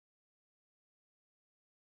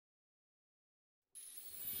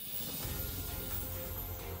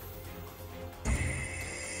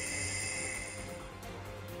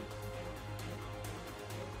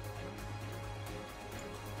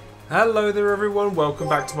Hello there everyone, welcome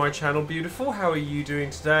back to my channel, beautiful. How are you doing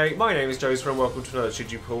today? My name is Joesephyr and welcome to another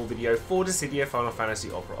Should You Pull video for Dissidia Final Fantasy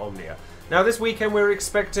Opera Omnia. Now this weekend we're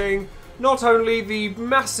expecting not only the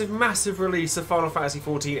massive release of Final Fantasy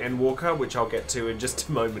XIV Endwalker, which I'll get to in just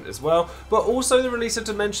a moment as well, but also the release of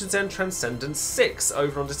Dimensions and Transcendance 6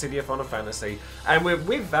 over on Dissidia Final Fantasy. And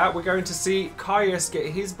with that, we're going to see Caius get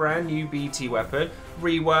his brand new BT weapon,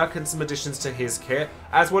 rework and some additions to his kit,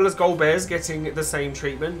 as well as Golbez getting the same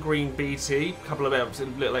treatment, green BT, a couple of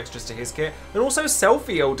little extras to his kit, and also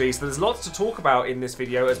Selphie LD, so there's lots to talk about in this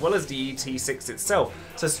video, as well as DET6 itself.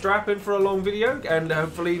 So strap in for a long video, and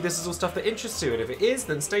hopefully this is all stuff that interests you, and if it is,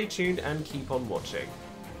 then stay tuned and keep on watching.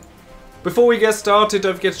 Before we get started,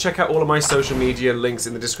 don't forget to check out all of my social media links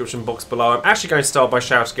in the description box below. I'm actually going to start by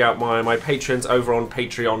shouting out my patrons over on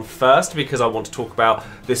Patreon first, because I want to talk about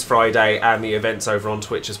this Friday and the events over on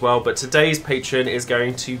Twitch as well. But today's patron is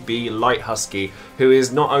going to be Light Husky, who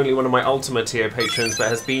is not only one of my Ultima tier patrons, but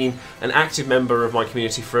has been an active member of my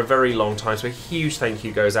community for a very long time. So a huge thank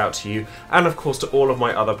you goes out to you, and of course to all of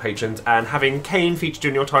my other patrons. And having Kane featured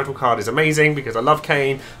in your title card is amazing, because I love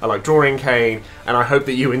Kane, I like drawing Kane, and I hope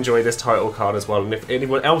that you enjoy this title card as well. And if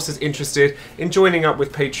anyone else is interested in joining up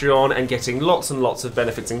with Patreon and getting lots and lots of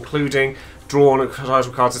benefits, including drawn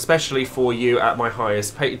title cards especially for you at my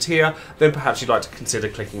highest tier, then perhaps you'd like to consider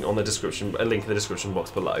clicking on the description, a link in the description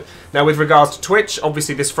box below. Now with regards to Twitch,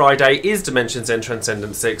 obviously this Friday is Dimensions and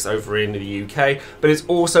Transcendence 6 over in the UK, but it's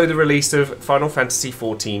also the release of Final Fantasy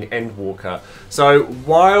XIV Endwalker. So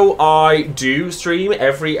while I do stream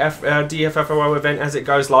every DFFOO event as it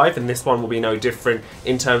goes live, and this one will be no different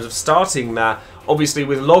in terms of starting that, obviously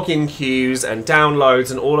with login queues and downloads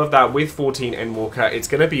and all of that with 14 Endwalker, it's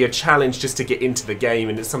going to be a challenge just to get into the game,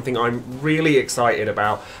 and it's something I'm really excited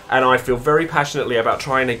about, and I feel very passionately about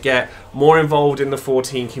trying to get more involved in the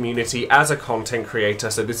 14 community as a content creator.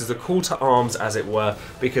 So this is a call to arms, as it were,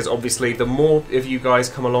 because obviously the more of you guys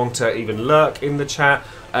come along to even lurk in the chat,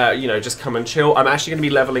 you know, just come and chill. I'm actually going to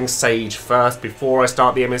be leveling Sage first before I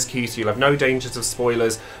start the MSQ, so you'll have no dangers of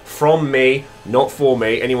spoilers from me, not for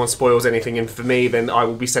me. Anyone spoils anything in for me, then I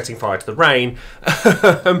will be setting fire to the rain.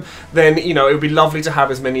 Then, you know, it would be lovely to have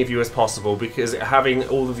as many of you as possible, because having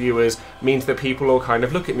all the viewers means that people will kind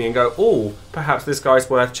of look at me and go, oh, perhaps this guy's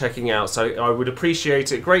worth checking out. So I would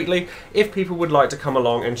appreciate it greatly if people would like to come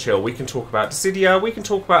along and chill. We can talk about Dissidia, we can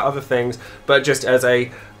talk about other things, but just as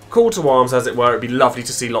a call to arms, as it were, it'd be lovely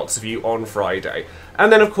to see lots of you on Friday.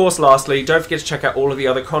 And then, of course, lastly, don't forget to check out all of the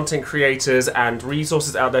other content creators and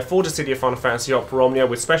resources out there for Dissidia Final Fantasy Opera Omnia,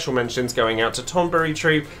 with special mentions going out to Tonberry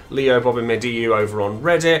Troop, Leo, Bob and Mediu over on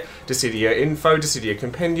Reddit, Dissidia Info, Dissidia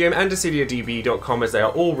Compendium, and DissidiaDB.com, as they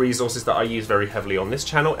are all resources that I use very heavily on this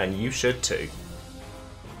channel, and you should too.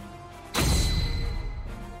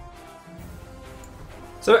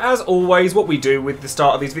 So as always, what we do with the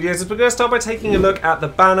start of these videos is we're going to start by taking a look at the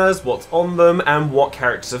banners, what's on them, and what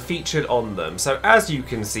characters are featured on them. So as you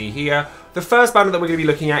can see here, the first banner that we're going to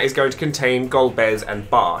be looking at is going to contain Golbez and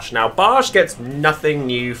Barsh. Now Barsh gets nothing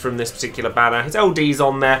new from this particular banner. His LD's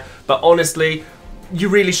on there, but honestly, you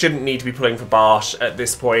really shouldn't need to be pulling for Barsh at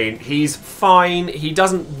this point. He's fine. He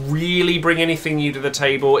doesn't really bring anything new to the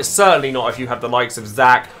table. It's certainly not if you have the likes of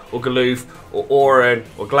Zack or Galoof or Auron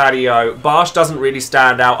or Gladio. Barsh doesn't really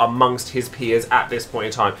stand out amongst his peers at this point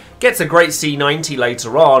in time. Gets a great C90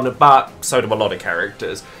 later on, but so do a lot of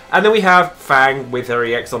characters. And then we have Fang with her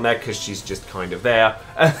EX on there because she's just kind of there.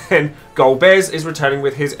 And then Golbez is returning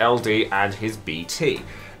with his LD and his BT.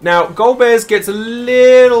 Now, Golbez gets a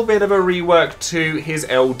little bit of a rework to his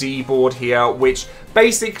LD board here, which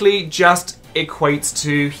basically just equates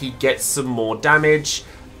to he gets some more damage.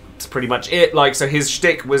 That's pretty much it. Like, so his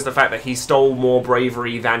shtick was the fact that he stole more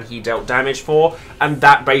bravery than he dealt damage for, and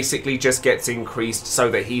that basically just gets increased so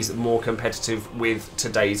that he's more competitive with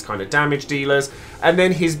today's kind of damage dealers. And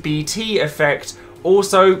then his BT effect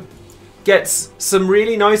also gets some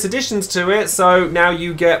really nice additions to it. So now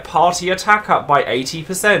you get party attack up by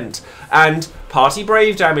 80% and party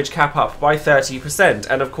brave damage cap up by 30%,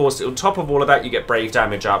 and of course on top of all of that you get brave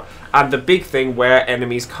damage up, and the big thing where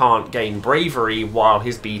enemies can't gain bravery while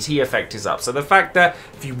his BT effect is up. So the fact that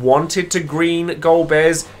if you wanted to green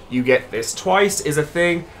Golbez you get this twice is a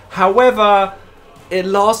thing. However, it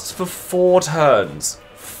lasts for 4 turns.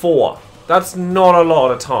 4. That's not a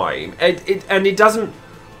lot of time. And it doesn't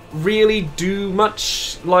really do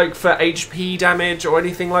much like for HP damage or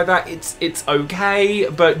anything like that. It's okay,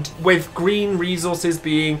 but with green resources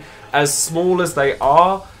being as small as they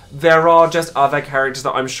are, there are just other characters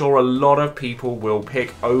that I'm sure a lot of people will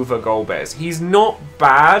pick over Golbez. He's not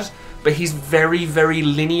bad, but he's very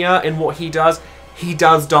linear in what he does. He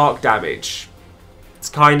does dark damage. It's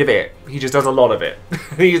kind of it. He just does a lot of it.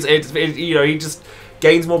 You know, he just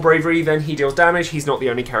gains more bravery, then he deals damage. He's not the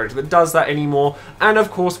only character that does that anymore. And of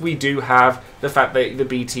course, we do have the fact that the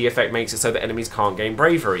BT effect makes it so that enemies can't gain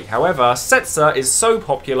bravery. However, Setzer is so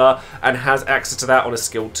popular and has access to that on a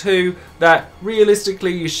skill 2 that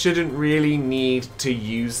realistically you shouldn't really need to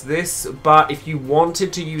use this. But if you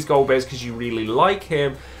wanted to use Golbez because you really like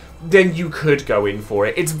him, then you could go in for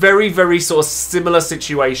it. It's very, very sort of similar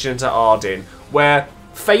situation to Ardyn, where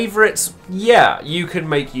favourites, yeah, you can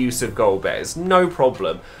make use of Golbez, no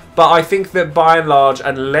problem. But I think that by and large,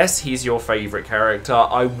 unless he's your favourite character,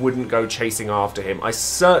 I wouldn't go chasing after him. I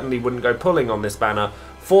certainly wouldn't go pulling on this banner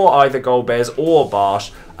for either Golbez or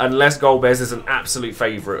Barsh, unless Golbez is an absolute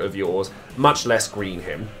favourite of yours, much less green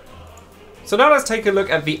him. So now let's take a look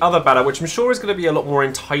at the other banner, which I'm sure is going to be a lot more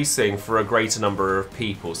enticing for a greater number of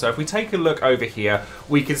people. So if we take a look over here,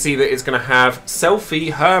 we can see that it's going to have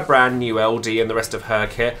Selphie, her brand new LD, and the rest of her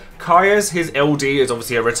kit. Caius, his LD, is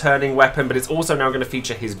obviously a returning weapon, but it's also now going to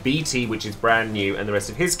feature his BT, which is brand new, and the rest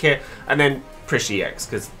of his kit, and then Prishy X,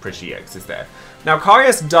 because Prishy X is there. Now,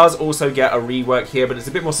 Caius does also get a rework here, but it's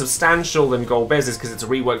a bit more substantial than Golbez's because it's a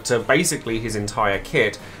rework to basically his entire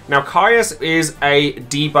kit. Now, Caius is a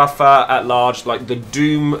debuffer at large, like the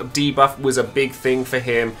Doom debuff was a big thing for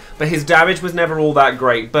him, but his damage was never all that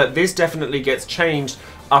great, but this definitely gets changed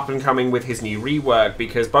up and coming with his new rework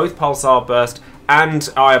because both Pulsar Burst and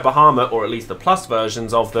Eye of Bahamut, or at least the plus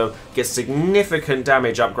versions of them, get significant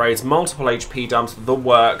damage upgrades, multiple HP dumps, the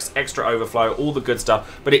works, extra overflow, all the good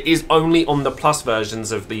stuff, but it is only on the plus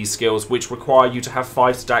versions of these skills, which require you to have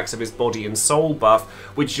 5 stacks of his body and soul buff,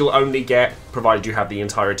 which you'll only get, provided you have the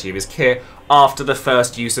entirety of his kit, after the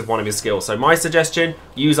first use of one of his skills. So my suggestion,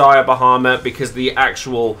 use Eye of Bahamut, because the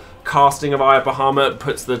actual casting of Eye of Bahamut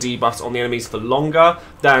puts the debuffs on the enemies for longer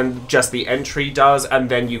than just the entry does, and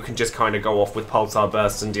then you can just kind of go off with Pulsar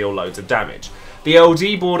Bursts and deal loads of damage. The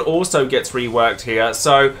LD board also gets reworked here,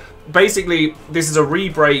 so basically this is a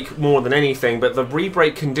re-break more than anything, but the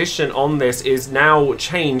re-break condition on this is now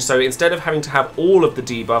changed, so instead of having to have all of the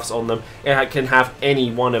debuffs on them, it can have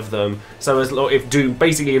any one of them. So if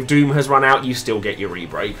Doom has run out, you still get your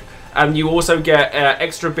re-break. And you also get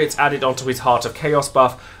extra bits added onto his Heart of Chaos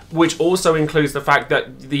buff, which also includes the fact that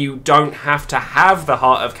you don't have to have the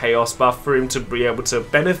Heart of Chaos buff for him to be able to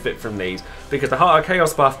benefit from these, because the Heart of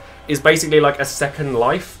Chaos buff is basically like a second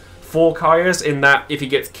life for Caius, in that if he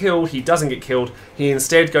gets killed, he doesn't get killed, he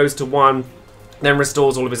instead goes to 1, then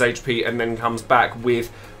restores all of his HP, and then comes back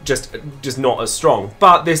with just not as strong.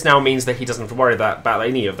 But this now means that he doesn't have to worry about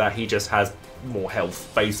any of that, he just has more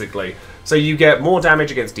health, basically. So you get more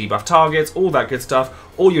damage against debuff targets, all that good stuff.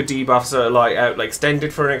 All your debuffs are like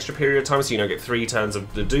extended for an extra period of time, so you now get 3 turns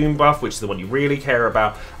of the Doom buff, which is the one you really care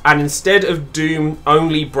about. And instead of Doom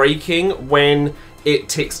only breaking when it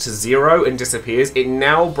ticks to 0 and disappears, it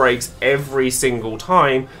now breaks every single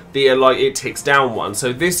time it ticks down 1.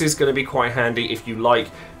 So this is going to be quite handy if you like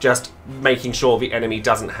just making sure the enemy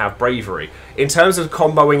doesn't have bravery. In terms of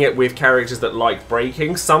comboing it with characters that like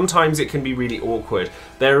breaking, sometimes it can be really awkward.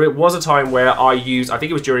 There was a time where I used, I think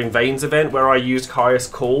it was during Vane's event, where I used Caius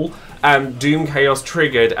Call, and Doom Chaos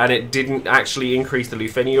triggered, and it didn't actually increase the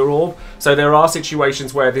Lufenia Orb. So there are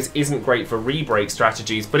situations where this isn't great for re-break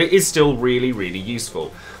strategies, but it is still really, really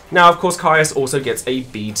useful. Now, of course, Caius also gets a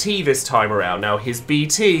BT this time around. Now, his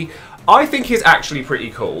BT, I think, is actually pretty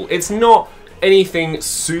cool. It's not anything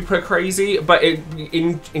super crazy, but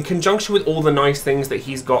in conjunction with all the nice things that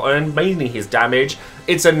he's gotten, mainly his damage,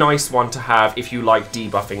 it's a nice one to have if you like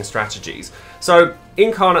debuffing strategies. So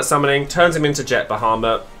Incarnate Summoning turns him into Jet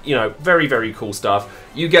Bahamut, you know, very, very cool stuff.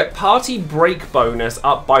 You get Party Break bonus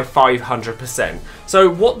up by 500%. So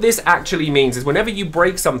what this actually means is whenever you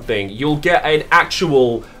break something, you'll get an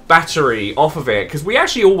actual battery off of it, because we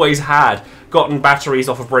actually always had gotten batteries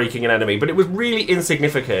off of breaking an enemy, but it was really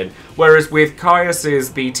insignificant, whereas with Caius's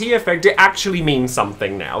BT effect, it actually means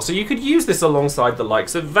something now. So you could use this alongside the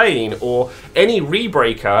likes of Vane or any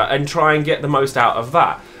rebreaker and try and get the most out of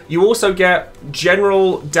that. You also get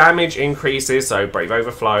general damage increases, so Brave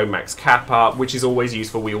Overflow, Max Cap Up, which is always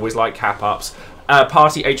useful, we always like Cap Ups.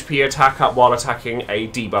 Party HP attack up while attacking a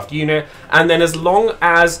debuffed unit, and then as long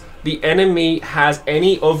as the enemy has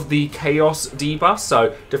any of the Chaos debuffs,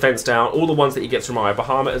 so defense down, all the ones that he gets from Eye of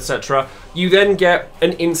Bahamut, etc., you then get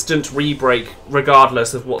an instant re-break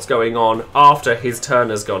regardless of what's going on after his turn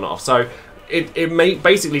has gone off. So it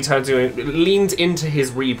basically it leans into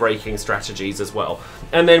his re-breaking strategies as well.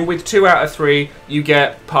 And then with 2 out of 3, you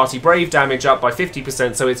get Party Brave damage up by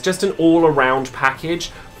 50%, so it's just an all-around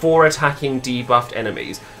package for attacking debuffed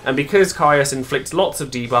enemies. And because Caius inflicts lots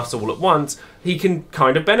of debuffs all at once, he can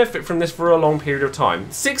kind of benefit from this for a long period of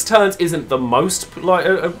time. 6 turns isn't the most, like,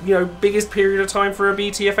 biggest period of time for a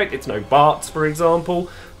BT effect. It's no Bart's, for example,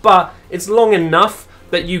 but it's long enough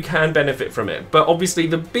that you can benefit from it. But obviously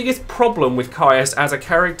the biggest problem with Caius as a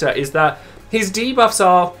character is that his debuffs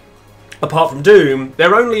are, apart from Doom,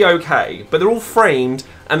 they're only okay, but they're all framed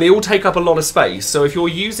and they all take up a lot of space. So if you're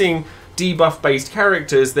using debuff-based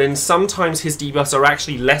characters, then sometimes his debuffs are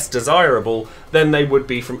actually less desirable than they would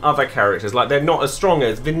be from other characters. Like, they're not as strong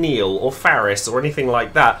as Vanille or Faris or anything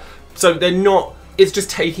like that. So they're not... It's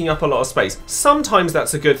just taking up a lot of space. Sometimes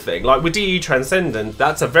that's a good thing. Like with DE Transcendance,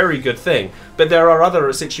 that's a very good thing. But there are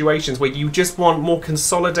other situations where you just want more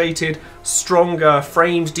consolidated, stronger,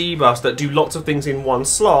 framed debuffs that do lots of things in one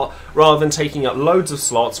slot, rather than taking up loads of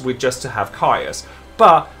slots with just to have Caius.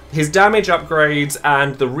 But his damage upgrades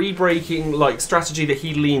and the re-breaking strategy that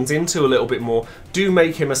he leans into a little bit more do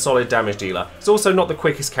make him a solid damage dealer. He's also not the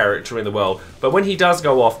quickest character in the world, but when he does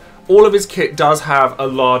go off, all of his kit does have a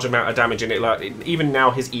large amount of damage in it. Like, even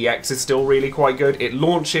now his EX is still really quite good. It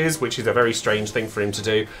launches, which is a very strange thing for him to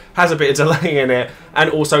do, has a bit of delay in it,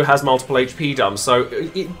 and also has multiple HP dumps, so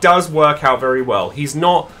it does work out very well. He's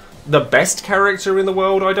not the best character in the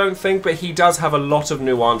world, I don't think, but he does have a lot of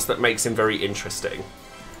nuance that makes him very interesting.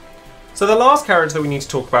 So the last character that we need to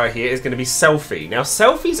talk about here is going to be Selphie. Now,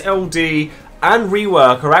 Selphie's LD and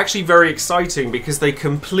rework are actually very exciting because they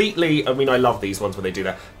completely, I mean, I love these ones when they do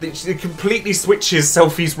that, it completely switches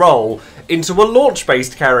Selphie's role into a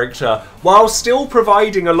launch-based character while still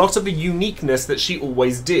providing a lot of the uniqueness that she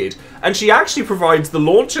always did. And she actually provides the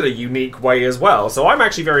launch in a unique way as well, so I'm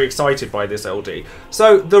actually very excited by this LD.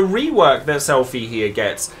 So the rework that Selphie here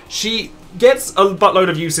gets, she gets a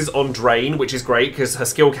buttload of uses on Drain, which is great because her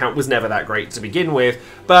skill count was never that great to begin with,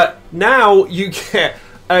 but now you get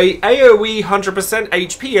a AoE 100%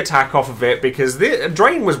 HP attack off of it, because the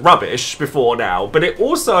Drain was rubbish before now, but it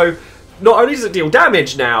also, not only does it deal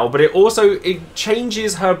damage now, but it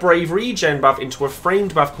changes her Brave Regen buff into a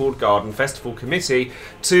framed buff called Garden Festival Committee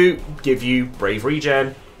to give you Brave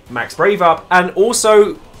Regen, max Brave up, and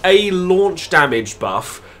also a launch damage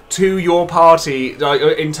buff to your party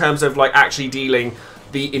in terms of actually dealing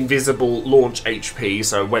the invisible launch HP,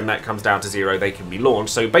 so when that comes down to 0 they can be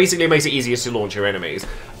launched. So basically it makes it easier to launch your enemies.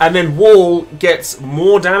 And then Wall gets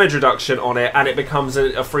more damage reduction on it, and it becomes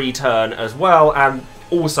a free turn as well, and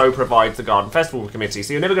also provides the Garden Festival Committee,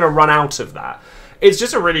 so you're never going to run out of that. It's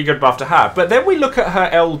just a really good buff to have. But then we look at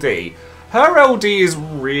her LD. Her LD is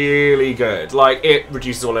really good. Like, it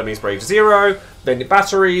reduces all enemies brave to 0, then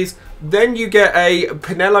batteries, then you get a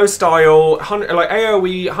Pinello style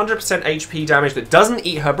AoE 100% HP damage that doesn't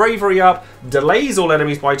eat her bravery up, delays all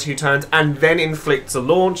enemies by 2 turns, and then inflicts a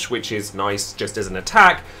launch, which is nice just as an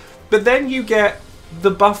attack. But then you get the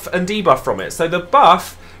buff and debuff from it. So the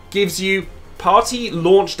buff gives you party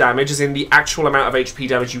launch damage, as in the actual amount of HP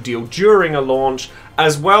damage you deal during a launch,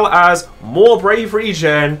 as well as more Brave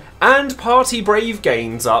Regen and party Brave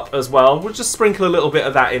gains up as well. We'll just sprinkle a little bit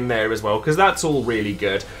of that in there as well, because that's all really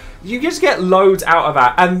good. You just get loads out of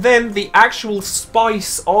that, and then the actual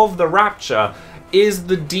spice of the Rapture is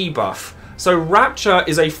the debuff. So Rapture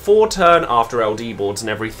is a 4-turn, after LD boards and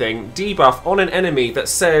everything, debuff on an enemy that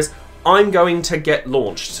says, I'm going to get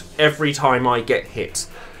launched every time I get hit.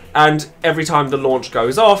 And every time the launch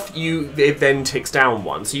goes off, it then ticks down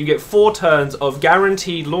 1. So you get 4 turns of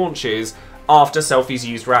guaranteed launches after Selphie's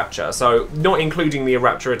used Rapture. So not including the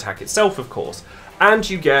Rapture attack itself, of course. And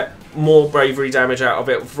you get more bravery damage out of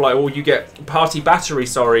it, or you get party battery,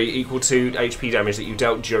 equal to HP damage that you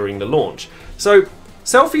dealt during the launch. So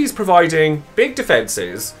Selphie's providing big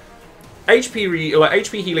defenses,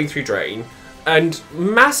 HP healing through Drain, and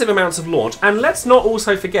massive amounts of launch. And let's not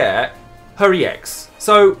also forget her EX.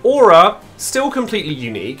 So Aura, still completely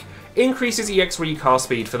unique, increases EX recast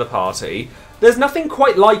speed for the party. There's nothing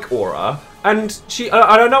quite like Aura, and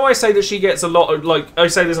I know I say that she gets a lot of, I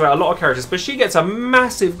say this about a lot of characters, but she gets a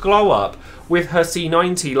massive glow up with her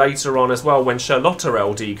C90 later on as well when Charlotta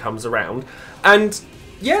LD comes around. And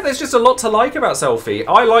yeah, there's just a lot to like about Selphie.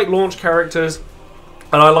 I like launch characters,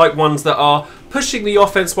 and I like ones that are pushing the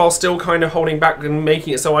offense while still kind of holding back and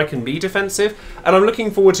making it so I can be defensive. And I'm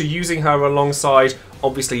looking forward to using her alongside,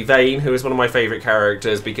 obviously, Vayne, who is one of my favourite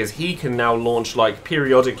characters, because he can now launch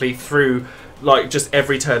periodically through just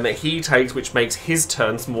every turn that he takes, which makes his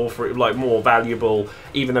turns more valuable,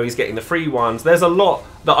 even though he's getting the free ones. There's a lot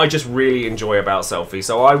that I just really enjoy about Selphie,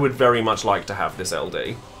 so I would very much like to have this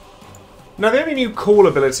LD. Now the only new cool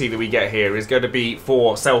ability that we get here is going to be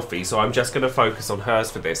for Selphie, so I'm just going to focus on hers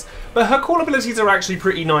for this. But her cool abilities are actually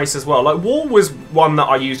pretty nice as well. Like Wall was one that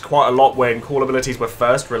I used quite a lot when cool abilities were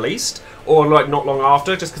first released, or like not long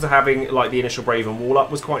after, just because of having like the initial Brave and Wall up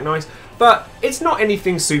was quite nice. But it's not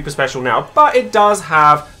anything super special now, but it does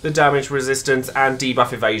have the damage resistance and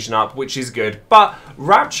debuff evasion up, which is good. But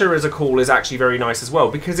Rapture as a cool is actually very nice as well,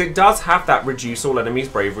 because it does have that reduce all enemies'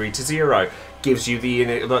 bravery to 0. Gives you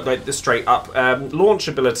the straight up launch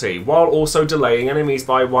ability, while also delaying enemies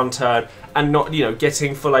by 1 turn and not, you know,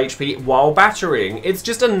 getting full HP while battering. It's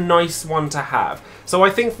just a nice one to have. So I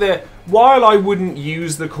think that while I wouldn't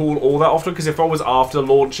use the cool all that often, because if I was after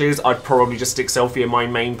launches, I'd probably just stick Selphie in my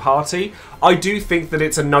main party, I do think that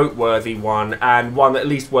it's a noteworthy one, and one at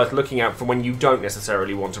least worth looking at for when you don't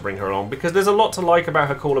necessarily want to bring her along, because there's a lot to like about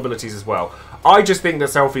her cool abilities as well. I just think that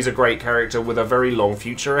Selphie's a great character with a very long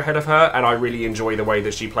future ahead of her, and I really enjoy the way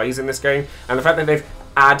that she plays in this game, and the fact that they've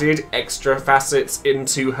added extra facets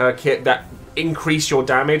into her kit that increase your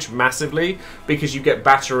damage massively, because you get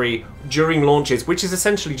battery during launches, which is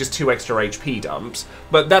essentially just 2 extra HP dumps,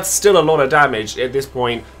 but that's still a lot of damage at this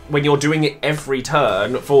point when you're doing it every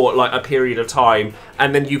turn for like a period of time,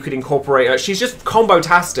 and then you could incorporate her. She's just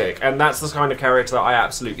combo-tastic, and that's the kind of character that I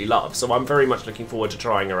absolutely love, so I'm very much looking forward to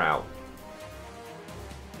trying her out.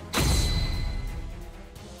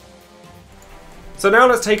 So now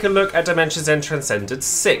let's take a look at Dimensions End Transcendence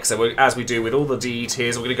 6. So as we do with all the DE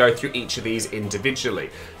tiers, we're going to go through each of these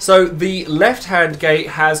individually. So the left-hand gate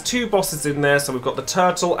has 2 bosses in there. So we've got the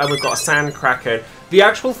Turtle and we've got a Sand Kraken. The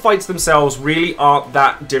actual fights themselves really aren't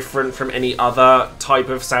that different from any other type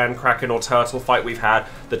of Sand Kraken or Turtle fight we've had.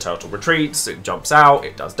 The Turtle retreats, it jumps out,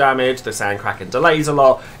 it does damage, the Sand Kraken delays a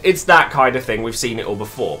lot. It's that kind of thing, we've seen it all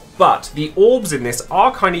before. But the orbs in this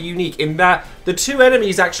are kind of unique in that the 2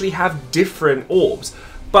 enemies actually have different orbs.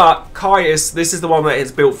 But Caius, this is the one that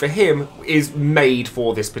is built for him, is made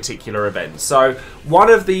for this particular event. So one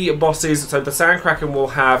of the bosses, so the Sand Kraken will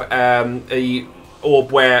have a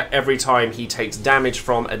orb where every time he takes damage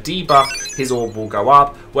from a debuff, his orb will go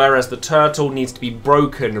up, whereas the Turtle needs to be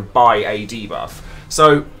broken by a debuff.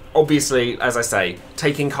 So obviously, as I say,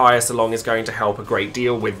 taking Caius along is going to help a great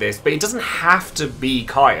deal with this, but it doesn't have to be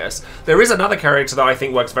Caius. There is another character that I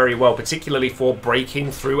think works very well, particularly for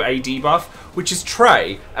breaking through a debuff, which is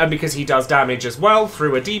Trey, and because he does damage as well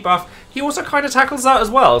through a debuff, he also kind of tackles that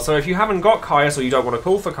as well. So if you haven't got Caius or you don't want to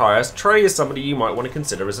pull for Caius, Trey is somebody you might want to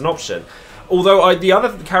consider as an option. Although the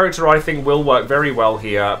other character I think will work very well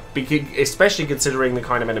here, especially considering the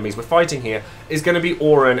kind of enemies we're fighting here, is going to be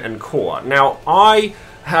Auron and Core. Now, I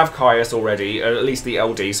have Caius already, at least the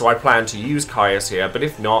LD, so I plan to use Caius here, but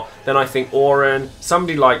if not, then I think Auron,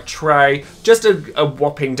 somebody like Trey, just a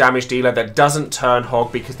whopping damage dealer that doesn't turn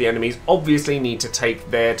hog, because the enemies obviously need to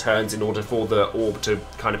take their turns in order for the orb to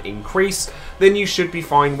kind of increase, then you should be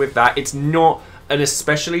fine with that. It's not an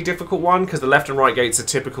especially difficult one, because the left and right gates are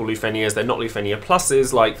typical Lufenias. They're not Lufenia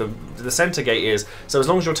pluses like the center gate is, so as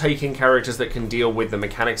long as you're taking characters that can deal with the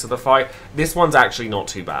mechanics of the fight, this one's actually not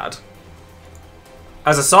too bad.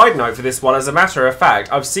 As a side note for this one, as a matter of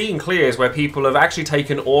fact, I've seen clears where people have actually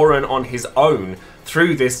taken Auron on his own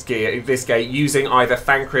through this gate using either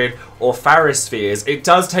Thancred or Pharis spheres. It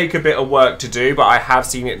does take a bit of work to do, but I have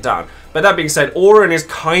seen it done. But that being said, Auron is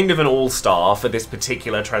kind of an all-star for this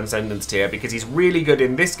particular Transcendance tier, because he's really good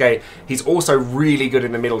in this gate. He's also really good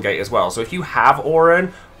in the middle gate as well. So if you have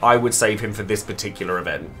Auron, I would save him for this particular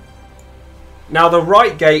event. Now, the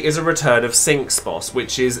right gate is a return of Sync's boss,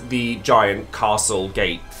 which is the giant castle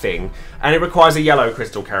gate thing, and it requires a yellow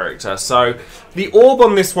crystal character. So the orb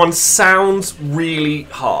on this one sounds really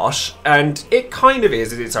harsh, and it kind of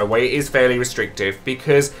is in its own way. It is fairly restrictive,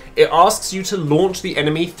 because it asks you to launch the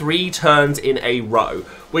enemy 3 turns in a row,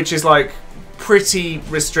 which is like pretty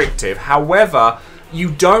restrictive. However, you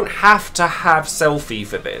don't have to have Selphie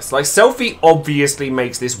for this. Like, Selphie obviously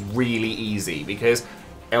makes this really easy, because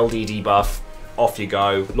LD debuff, off you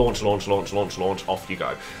go, launch, launch, launch, launch, launch, off you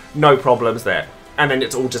go. No problems there. And then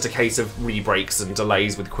it's all just a case of re-breaks and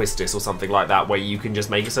delays with Quistis or something like that, where you can just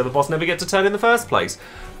make it so the boss never gets to turn in the first place.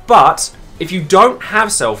 But if you don't have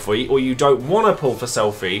Selphie, or you don't want to pull for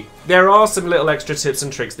Selphie, there are some little extra tips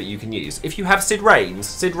and tricks that you can use. If you have Sid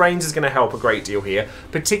Rains is going to help a great deal here,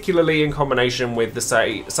 particularly in combination with,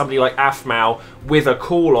 say, somebody like Aphmau with a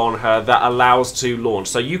call on her that allows to launch.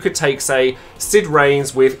 So you could take, say, Sid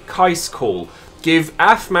Rains with Caius call, give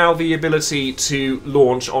Aphmau the ability to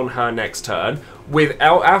launch on her next turn, with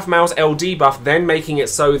Aphmau's LD buff then making it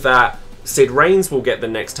so that Sid Rains will get the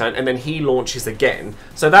next turn, and then he launches again.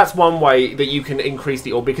 So that's one way that you can increase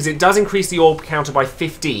the orb, because it does increase the orb counter by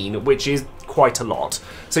 15, which is quite a lot.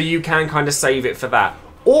 So you can kind of save it for that.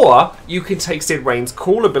 Or you can take Cid Rain's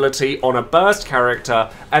cool ability on a burst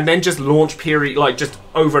character and then just launch period, like just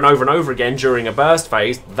over and over and over again during a burst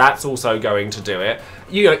phase. That's also going to do it.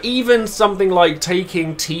 You know, even something like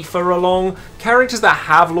taking Tifa along, characters that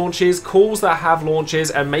have launches, calls that have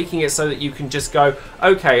launches, and making it so that you can just go,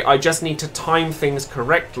 okay, I just need to time things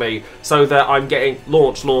correctly so that I'm getting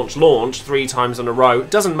launch, launch, launch 3 times in a row.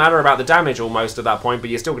 Doesn't matter about the damage almost at that point, but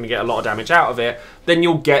you're still going to get a lot of damage out of it. Then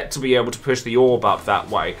you'll get to be able to push the orb up that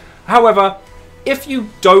way. However, if you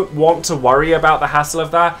don't want to worry about the hassle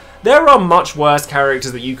of that, there are much worse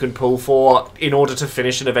characters that you can pull for in order to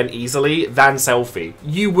finish an event easily than Selphie.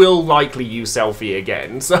 You will likely use Selphie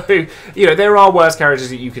again, so, you know, there are worse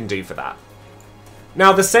characters that you can do for that.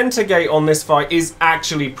 Now, the center gate on this fight is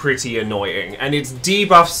actually pretty annoying, and it's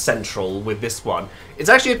debuff central with this one. It's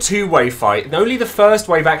actually a 2-wave fight, and only the first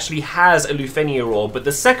wave actually has a Lufenia Orb, but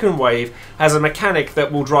the second wave has a mechanic that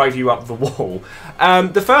will drive you up the wall.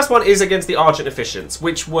 The first one is against the Argent Efficients,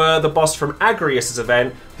 which were the boss from Agrius's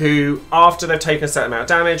event, who, after they've taken a certain amount of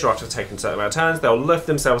damage, or after they've taken a certain amount of turns, they'll lift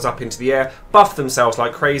themselves up into the air, buff themselves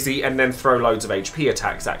like crazy, and then throw loads of HP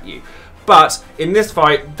attacks at you. But in this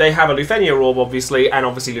fight, they have a Lufenia Orb, obviously, and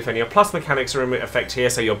obviously Lufenia Plus mechanics are in effect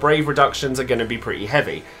here, so your Brave reductions are going to be pretty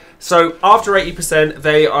heavy. So after 80%,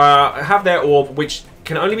 they have their Orb, which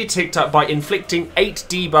can only be ticked up by inflicting 8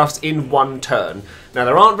 debuffs in 1 turn. Now,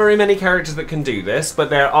 there aren't very many characters that can do this, but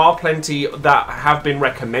there are plenty that have been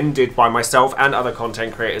recommended by myself and other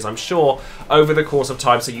content creators, I'm sure, over the course of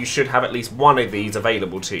time, so you should have at least one of these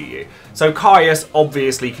available to you. So Caius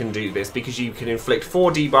obviously can do this, because you can inflict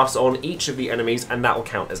 4 debuffs on each of the enemies, and that will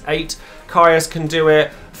count as 8. Caius can do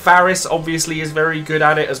it. Faris obviously is very good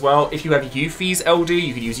at it as well. If you have Yuffie's LD,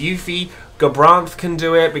 you can use Yuffie. Gabranth can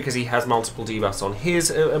do it because he has multiple debuffs on his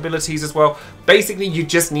abilities as well. Basically, you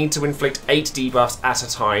just need to inflict 8 debuffs at a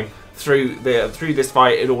time through this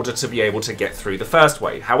fight in order to be able to get through the first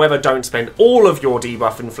wave. However, don't spend all of your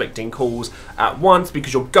debuff inflicting calls at once,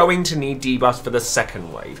 because you're going to need debuffs for the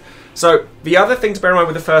second wave. So the other thing to bear in mind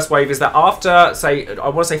with the first wave is that after, say, I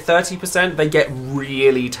want to say 30%, they get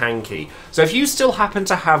really tanky. So if you still happen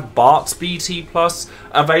to have Bart's BT Plus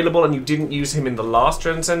available and you didn't use him in the last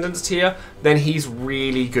Transcendance tier, then he's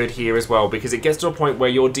really good here as well, because it gets to a point where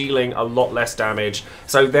you're dealing a lot less damage.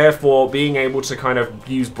 So therefore, being able to kind of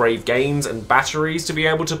use Brave Gains and batteries to be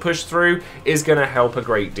able to push through is going to help a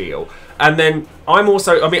great deal. And then I'm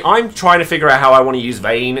trying to figure out how I want to use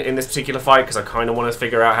Vayne in this particular fight, because I kind of want to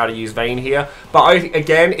figure out how to use Vayne here. But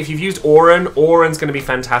again, if you've used Auron's going to be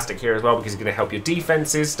fantastic here as well, because he's going to help your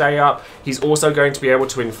defenses stay up. He's also going to be able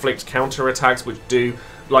to inflict counter attacks, which do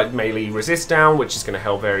like melee resist down, which is going to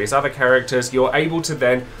help various other characters. You're able to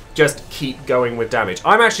then just keep going with damage.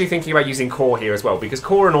 I'm actually thinking about using Core here as well, because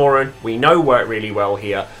Core and Auron, we know, work really well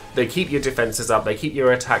here. They keep your defenses up, they keep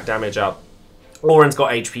your attack damage up. Auron's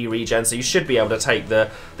got HP regen, so you should be able to take the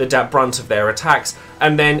brunt of their attacks,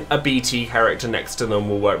 and then a BT character next to them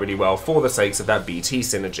will work really well for the sakes of that BT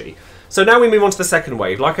synergy. So now we move on to the second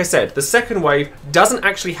wave. Like I said, the second wave doesn't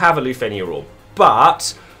actually have a Lufenia Orb,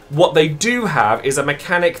 but what they do have is a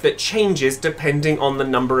mechanic that changes depending on the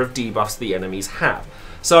number of debuffs the enemies have.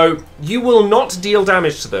 So you will not deal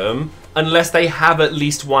damage to them unless they have at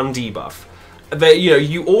least 1 debuff.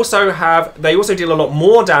 They also deal a lot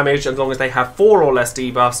more damage as long as they have 4 or less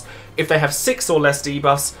debuffs. If they have 6 or less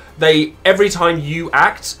debuffs, every time you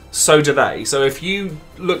act, so do they. So if you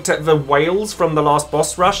looked at the whales from the last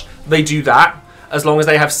boss rush, they do that. As long as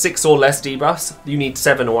they have 6 or less debuffs, you need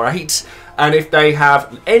 7 or 8. And if they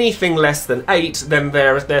have anything less than 8, then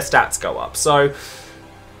their stats go up. So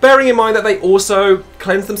bearing in mind that they also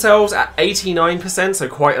cleanse themselves at 89%, so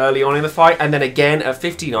quite early on in the fight, and then again at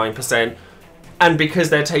 59%. And because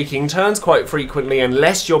they're taking turns quite frequently,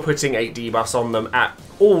 unless you're putting 8 debuffs on them at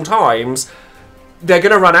all times, they're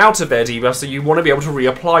going to run out of their debuffs, so you want to be able to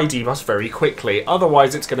reapply debuffs very quickly.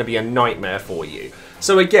 Otherwise, it's going to be a nightmare for you.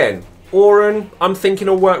 So again, Auron, I'm thinking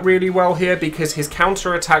will work really well here, because his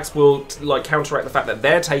counter attacks will counteract the fact that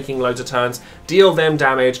they're taking loads of turns, deal them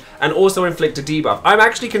damage, and also inflict a debuff. I'm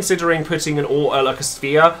actually considering putting a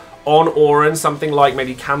sphere on Auron, something like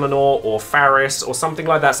maybe Kamanor or Faris or something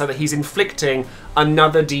like that, so that he's inflicting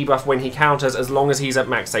another debuff when he counters, as long as he's at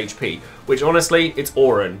max HP. Which honestly, it's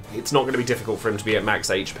Auron. It's not going to be difficult for him to be at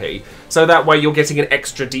max HP. So that way you're getting an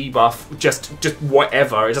extra debuff, just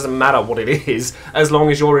whatever, it doesn't matter what it is, as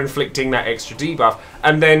long as you're inflicting that extra debuff.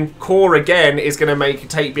 And then Core again is going to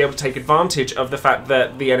be able to take advantage of the fact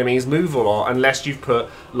that the enemies move a lot, unless you've put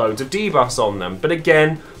loads of debuffs on them. But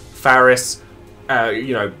again, Faris,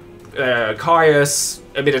 Caius,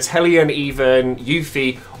 Miditelian even,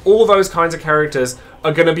 Yuffie, All those kinds of characters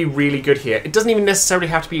are going to be really good here. It doesn't even necessarily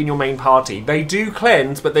have to be in your main party. They do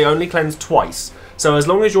cleanse, but they only cleanse twice. So as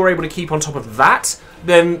long as you're able to keep on top of that,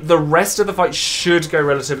 then the rest of the fight should go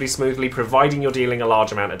relatively smoothly, providing you're dealing a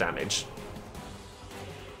large amount of damage.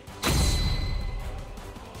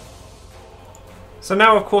 So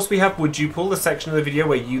now, of course, we have Would You Pull, the section of the video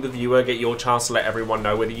where you, the viewer, get your chance to let everyone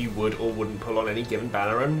know whether you would or wouldn't pull on any given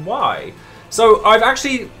banner and why. So I've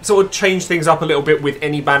actually sort of changed things up a little bit with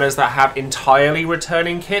any banners that have entirely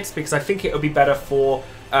returning kits, because I think it would be better for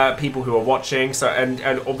people who are watching. So and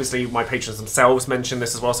obviously my patrons themselves mentioned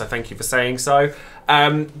this as well, so thank you for saying so.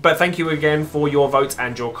 But thank you again for your votes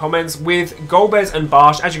and your comments. With Golbez and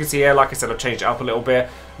Barsh, as you can see here, like I said, I've changed it up a little bit.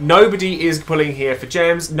 Nobody is pulling here for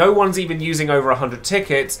gems. No one's even using over 100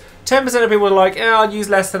 tickets. 10% of people are like, I'll use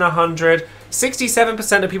less than 100.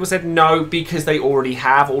 67% of people said no because they already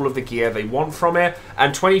have all of the gear they want from it.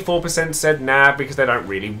 And 24% said nah because they don't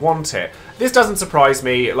really want it. This doesn't surprise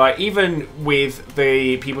me. Like, even with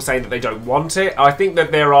the people saying that they don't want it, I think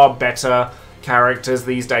that there are better characters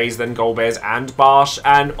these days than Golbez and Barsh.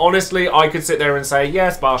 And honestly, I could sit there and say,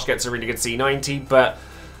 yes, Barsh gets a really good C90, but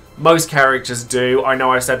most characters do. I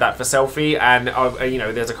know I said that for Selphie, and you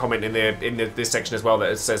know, there's a comment in this section as well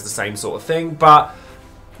that says the same sort of thing. But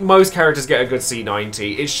most characters get a good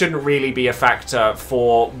C90. It shouldn't really be a factor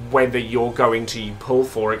for whether you're going to pull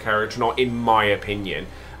for a character or not, in my opinion.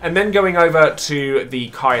 And then going over to the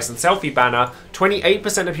Caius and Selphie banner,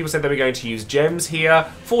 28% of people said they were going to use gems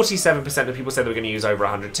here, 47% of people said they were going to use over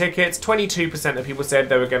 100 tickets, 22% of people said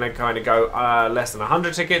they were going to kind of go less than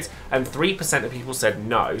 100 tickets, and 3% of people said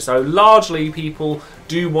no. So largely people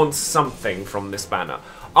do want something from this banner.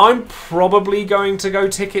 I'm probably going to go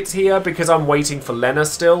tickets here because I'm waiting for Lena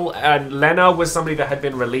still, and Lena was somebody that had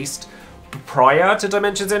been released prior to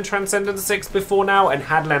Dimensions End Transcendance 6 before now, and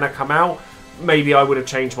had Lena come out, maybe I would have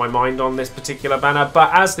changed my mind on this particular banner.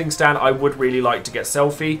 But as things stand, I would really like to get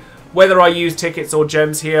Selphie. Whether I use tickets or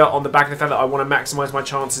gems here on the back of the fact that I want to maximise my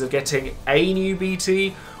chances of getting a new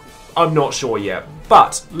BT, I'm not sure yet.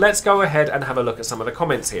 But let's go ahead and have a look at some of the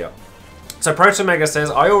comments here. So Protomega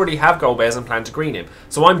says, I already have Golbez and plan to green him,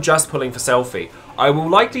 so I'm just pulling for Selphie. I will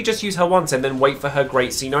likely just use her once and then wait for her great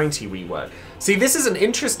C90 rework. See, this is an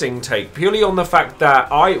interesting take, purely on the fact that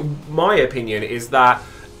my opinion is that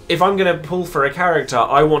if I'm going to pull for a character,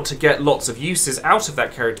 I want to get lots of uses out of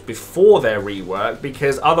that character before their rework,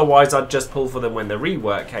 because otherwise I'd just pull for them when the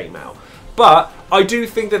rework came out. But I do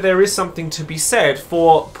think that there is something to be said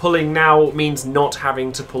for pulling now means not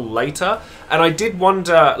having to pull later. And I did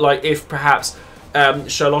wonder, like, if perhaps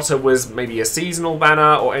Charlotta was maybe a seasonal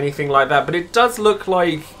banner or anything like that. But it does look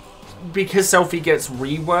like, because Selphie gets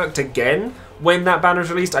reworked again when that banner is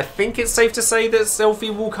released, I think it's safe to say that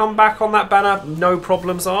Selphie will come back on that banner, no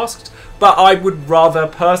problems asked. But I would rather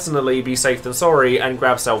personally be safe than sorry and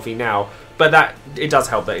grab Selphie now. But that it does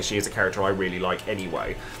help that she is a character I really like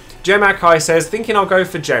anyway. Gemakai says, thinking I'll go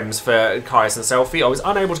for gems for Caius and Selphie. I was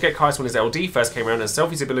unable to get Caius when his LD first came around, and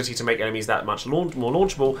Selphie's ability to make enemies that much more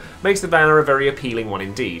launchable makes the banner a very appealing one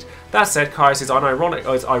indeed. That said, Caius is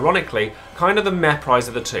ironically kind of the meh prize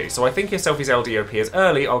of the two, so I think if Selphie's LD appears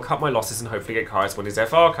early, I'll cut my losses and hopefully get Caius when his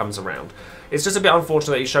FR comes around. It's just a bit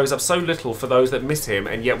unfortunate that he shows up so little for those that miss him,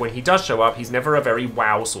 and yet when he does show up, he's never a very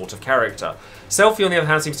wow sort of character. Selphie, on the other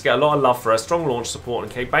hand, seems to get a lot of love for her strong launch support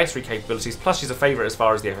and battery capabilities, plus she's a favourite as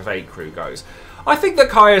far as the FF8 crew goes. I think that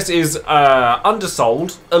Caius is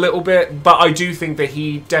undersold a little bit, but I do think that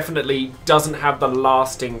he definitely doesn't have the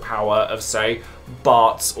lasting power of, say,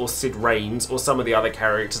 Bartz or Sid Reigns or some of the other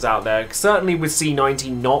characters out there. Certainly with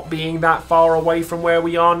C90 not being that far away from where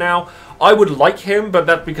we are now, I would like him, but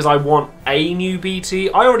that's because I want a new BT.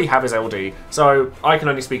 I already have his LD, so I can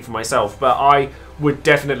only speak for myself, but I would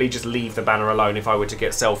definitely just leave the banner alone if I were to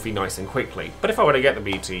get Selphie nice and quickly. But if I were to get the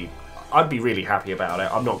BT, I'd be really happy about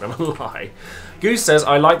it, I'm not going to lie. Goose says,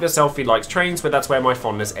 I like that Selphie likes trains, but that's where my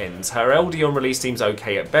fondness ends. Her LD on release seems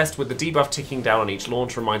okay at best, with the debuff ticking down on each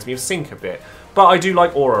launch reminds me of Sync a bit. But I do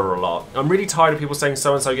like Aura a lot. I'm really tired of people saying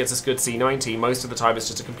so-and-so gets a good C90, most of the time it's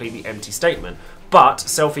just a completely empty statement. But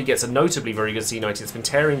Selphie gets a notably very good C90 that's been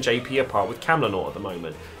tearing JP apart with Camlanaut at the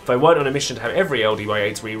moment. If I weren't on a mission to have every LD by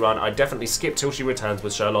 8 rerun, I'd definitely skip till she returns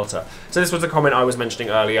with Charlotta. So this was a comment I was mentioning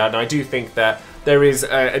earlier, and I do think that there is,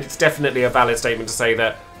 it's definitely a valid statement to say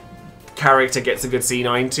that character gets a good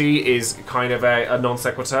C90 is kind of a non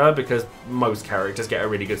sequitur, because most characters get a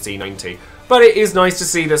really good C90. But it is nice to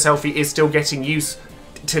see that Selphie is still getting use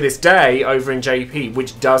to this day over in JP,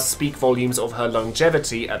 which does speak volumes of her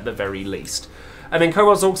longevity at the very least. And then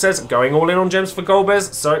Cowboy says, going all in on gems for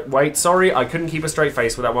Golbez. So, wait, sorry, I couldn't keep a straight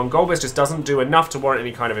face with that one. Golbez just doesn't do enough to warrant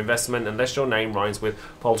any kind of investment unless your name rhymes with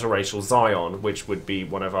Polterracial Zion, which would be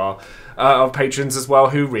one of our patrons as well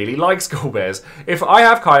who really likes Golbez. If I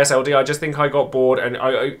have Caius LD, I just think I got bored and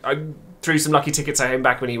I threw some lucky tickets at him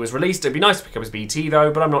back when he was released. It'd be nice to pick up his BT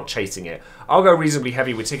though, but I'm not chasing it. I'll go reasonably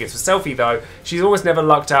heavy with tickets for Selphie though. She's almost never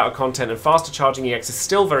lucked out of content, and faster charging EX is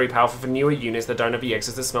still very powerful for newer units that don't have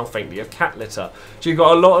EXs that smell faintly of cat litter. She's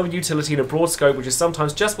got a lot of utility in a broad scope, which is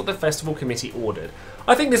sometimes just what the festival committee ordered.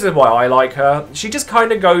 I think this is why I like her. She just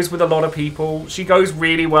kind of goes with a lot of people. She goes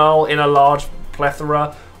really well in a large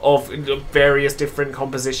plethora of various different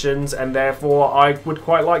compositions, and therefore I would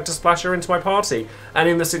quite like to splash her into my party. And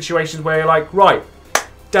in the situations where you're like, right,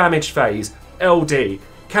 damage phase, LD,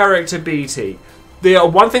 character BT. The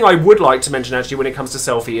one thing I would like to mention actually when it comes to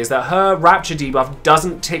Selphie is that her Rapture debuff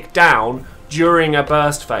doesn't tick down during a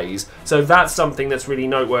burst phase. So that's something that's really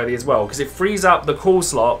noteworthy as well, because it frees up the call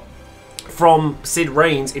slot from Sid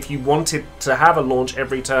Reigns if you wanted to have a launch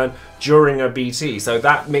every turn during a BT. So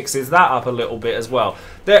that mixes that up a little bit as well.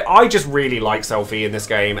 I just really like Selphie in this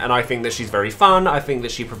game, and I think that she's very fun. I think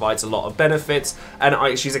that she provides a lot of benefits,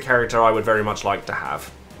 and she's a character I would very much like to have.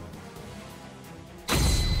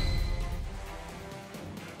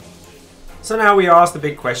 So now we ask the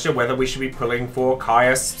big question whether we should be pulling for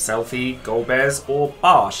Caius, Selphie, Golbez, or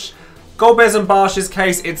Barsh. Golbez and Barsh's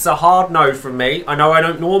case, it's a hard no from me. I know I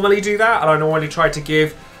don't normally do that, and I normally try to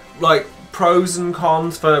give like pros and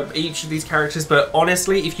cons for each of these characters, but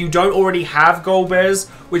honestly, if you don't already have Golbez,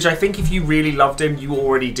 which I think if you really loved him, you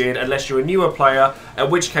already did, unless you're a newer player, in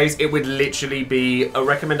which case it would literally be a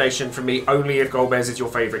recommendation from me only if Golbez is your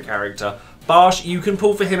favourite character. Barsh, you can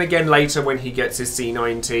pull for him again later when he gets his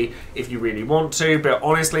C90 if you really want to, but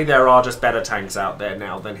honestly, there are just better tanks out there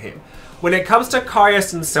now than him. When it comes to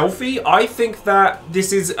Caius and Selphie, I think that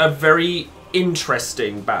this is a very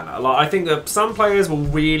interesting banner. Like, I think that some players will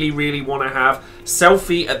really want to have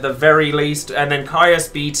Selphie at the very least, and then Caius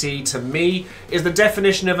BT to me is the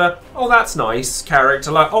definition of a, oh that's nice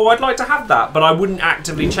character, like, oh I'd like to have that, but I wouldn't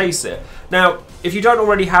actively chase it. Now, if you don't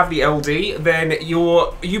already have the LD, then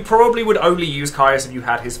you probably would only use Caius if you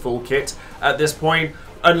had his full kit at this point,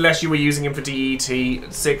 unless you were using him for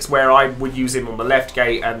DET6, where I would use him on the left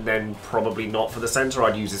gate and then probably not for the centre.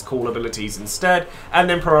 I'd use his cool abilities instead, and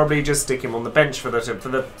then probably just stick him on the bench for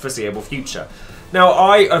the foreseeable future. Now,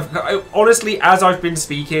 I honestly, as I've been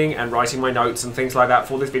speaking and writing my notes and things like that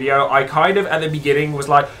for this video, I kind of, at the beginning, was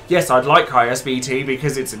like, yes, I'd like Caius BT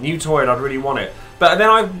because it's a new toy and I'd really want it. But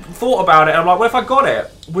then I thought about it and I'm like, well, if I got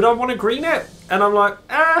it, would I want to green it? And I'm like,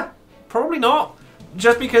 probably not.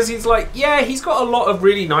 Just because he's like, yeah, he's got a lot of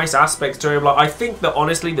really nice aspects to him. Like, I think that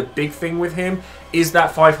honestly the big thing with him is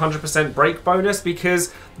that 500% break bonus,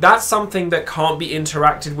 because that's something that can't be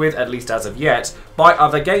interacted with, at least as of yet, by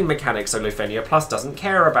other game mechanics. So Lufenia Plus doesn't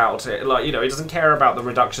care about it. Like, you know, it doesn't care about the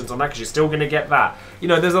reductions on that because you're still going to get that. You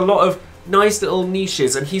know, there's a lot of nice little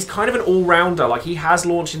niches, and he's kind of an all-rounder. Like, he has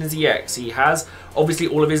launch in his EX, he has obviously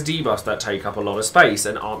all of his debuffs that take up a lot of space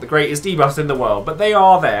and aren't the greatest debuffs in the world, but they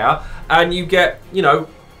are there, and you get, you know,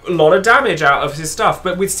 a lot of damage out of his stuff.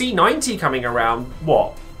 But with C90 coming around,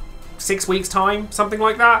 what, 6 weeks time, something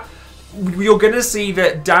like that, you're going to see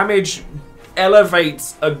that damage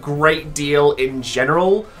elevates a great deal in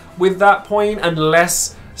general with that point, and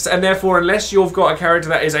therefore, unless you've got a character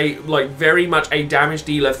that is very much a damage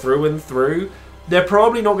dealer through and through, they're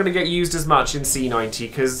probably not going to get used as much in C90,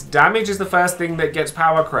 because damage is the first thing that gets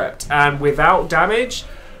power crept, and without damage,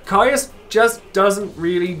 Caius just doesn't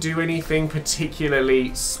really do anything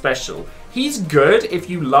particularly special. He's good. If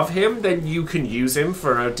you love him, then you can use him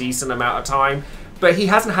for a decent amount of time, but he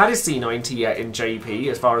hasn't had his C90 yet in JP,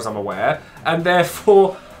 as far as I'm aware, and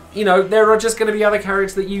therefore, you know, there are just going to be other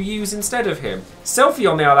characters that you use instead of him. Selphie,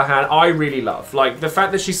 on the other hand, I really love. Like, the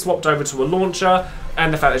fact that she swapped over to a launcher,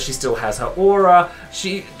 and the fact that she still has her aura.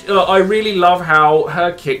 I really love how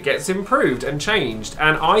her kit gets improved and changed.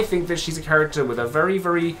 And I think that she's a character with a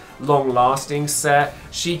very long-lasting set.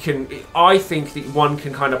 I think that one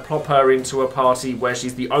can kind of plop her into a party where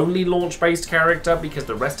she's the only launch-based character because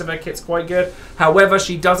the rest of her kit's quite good. However,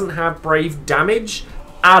 she doesn't have Brave damage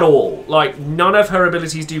at all. Like, none of her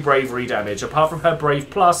abilities do bravery damage, apart from her Brave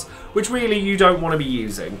Plus, which really you don't want to be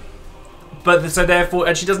using. But so therefore,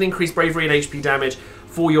 and she doesn't increase bravery and HP damage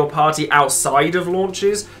for your party outside of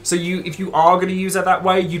launches. So if you are going to use her that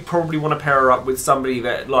way, you'd probably want to pair her up with somebody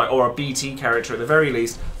that, like, or a BT character at the very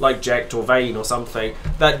least, like Jekt or Vayne or something,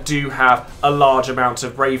 that do have a large amount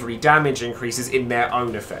of bravery damage increases in their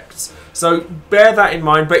own effects. So bear that in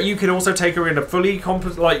mind, but you can also take her in a fully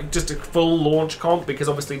just a full launch comp, because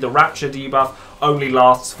obviously the Rapture debuff only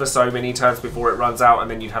lasts for so many turns before it runs out,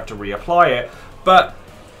 and then you'd have to reapply it. But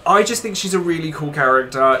I just think she's a really cool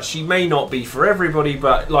character. She may not be for everybody,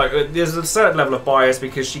 but like there's a certain level of bias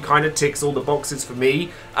because she kind of ticks all the boxes for me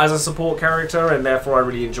as a support character, and therefore I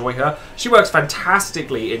really enjoy her. She works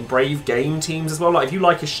fantastically in Brave game teams as well. Like if you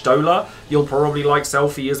like Ishtola, you'll probably like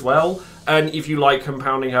Selphie as well. And if you like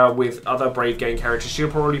compounding her with other Brave game characters, she'll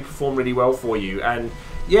probably perform really well for you. And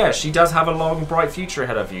yeah, she does have a long, bright future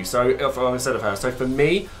ahead of you. So instead of her, so for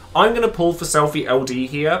me, I'm going to pull for Selphie LD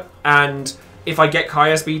here, and if I get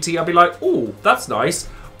Caius BT, I'll be like, oh, that's nice.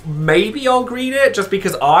 Maybe I'll green it, just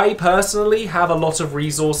because I personally have a lot of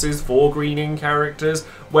resources for greening characters,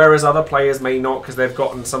 whereas other players may not because they've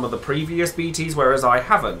gotten some of the previous BTs, whereas I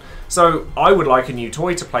haven't. So I would like a new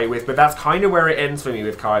toy to play with, but that's kind of where it ends for me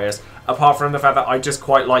with Caius, apart from the fact that I just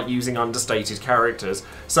quite like using understated characters.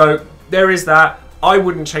 So there is that. I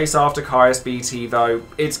wouldn't chase after Caius BT though.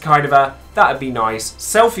 It's kind of a, that'd be nice.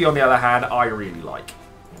 Selphie on the other hand, I really like.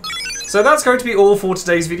 So that's going to be all for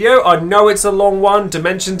today's video. I know it's a long one.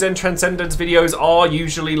 Dimensions and Transcendance videos are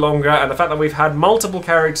usually longer, and the fact that we've had multiple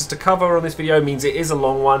characters to cover on this video means it is a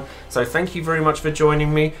long one. So thank you very much for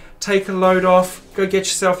joining me. Take a load off, go get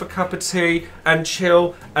yourself a cup of tea and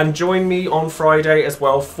chill, and join me on Friday as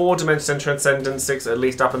well for Dimensions and Transcendence 6, at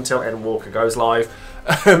least up until Endwalker goes live.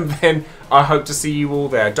 And then I hope to see you all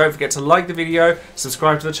there. Don't forget to like the video,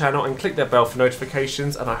 subscribe to the channel, and click that bell for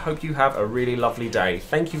notifications. And I hope you have a really lovely day.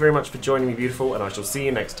 Thank you very much for joining me, beautiful, and I shall see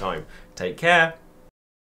you next time. Take care.